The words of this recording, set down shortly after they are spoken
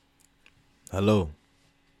Hello,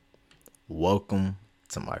 welcome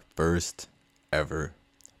to my first ever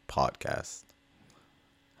podcast.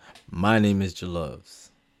 My name is Jaloves,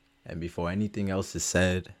 and before anything else is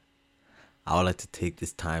said, I would like to take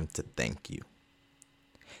this time to thank you.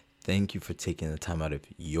 Thank you for taking the time out of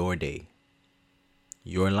your day,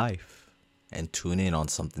 your life, and tune in on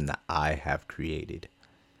something that I have created.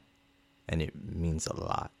 And it means a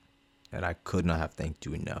lot, and I could not have thanked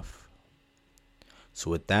you enough. So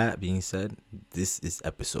with that being said, this is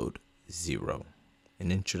episode 0, an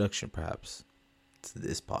introduction perhaps to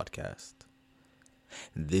this podcast.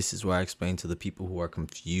 This is where I explain to the people who are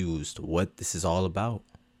confused what this is all about.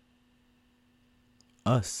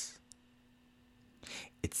 Us.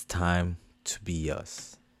 It's time to be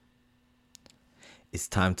us. It's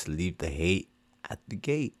time to leave the hate at the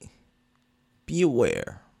gate. Be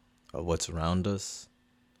aware of what's around us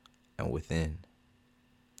and within.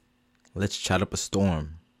 Let's chat up a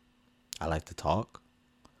storm. I like to talk.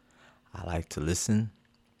 I like to listen.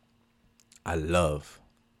 I love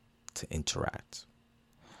to interact.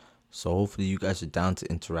 So hopefully you guys are down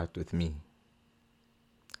to interact with me.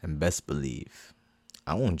 And best believe,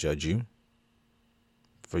 I won't judge you.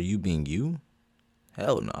 For you being you?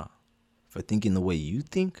 Hell nah. For thinking the way you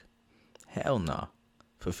think? Hell nah.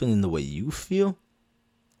 For feeling the way you feel?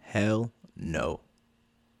 Hell no.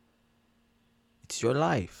 It's your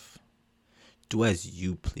life. Do as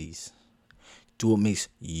you please. Do what makes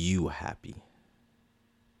you happy.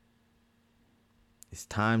 It's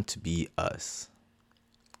time to be us.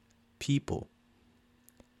 People,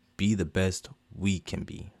 be the best we can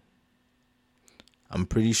be. I'm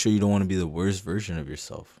pretty sure you don't want to be the worst version of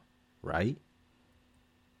yourself, right?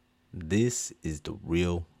 This is the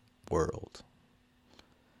real world.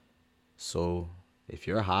 So if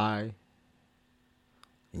you're high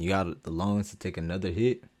and you got the lungs to take another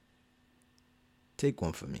hit, take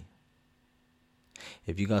one for me.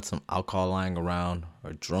 If you got some alcohol lying around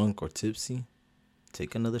or drunk or tipsy,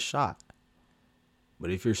 take another shot.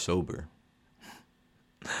 But if you're sober,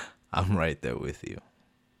 I'm right there with you.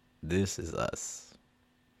 This is us.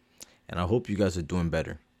 And I hope you guys are doing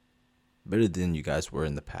better. Better than you guys were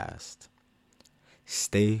in the past.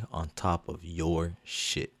 Stay on top of your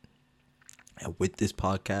shit. And with this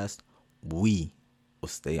podcast, we will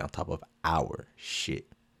stay on top of our shit.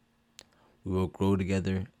 We will grow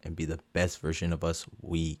together and be the best version of us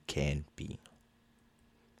we can be.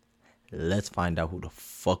 Let's find out who the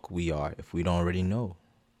fuck we are if we don't already know.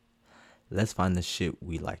 Let's find the shit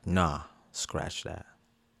we like. Nah, scratch that.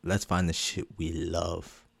 Let's find the shit we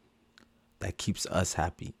love that keeps us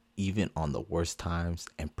happy even on the worst times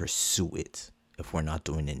and pursue it if we're not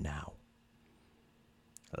doing it now.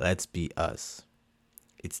 Let's be us.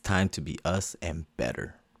 It's time to be us and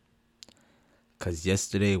better. Because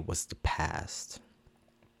yesterday was the past.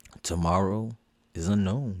 Tomorrow is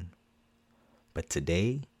unknown. But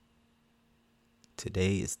today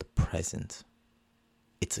is the present.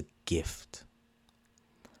 It's a gift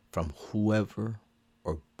from whoever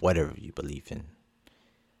or whatever you believe in.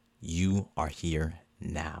 You are here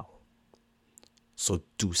now. So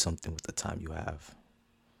do something with the time you have.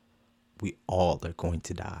 We all are going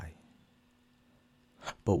to die.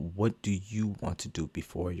 But what do you want to do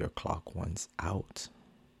before your clock runs out?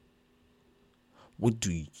 What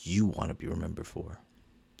do you want to be remembered for?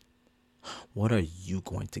 What are you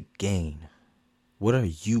going to gain? What are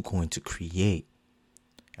you going to create?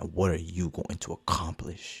 And what are you going to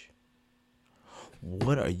accomplish?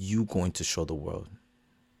 What are you going to show the world?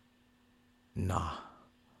 Nah.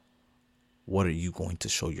 What are you going to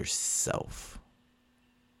show yourself?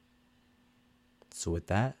 So with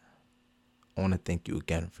that, I want to thank you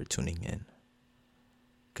again for tuning in.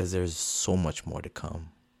 Because there's so much more to come.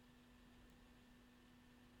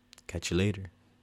 Catch you later.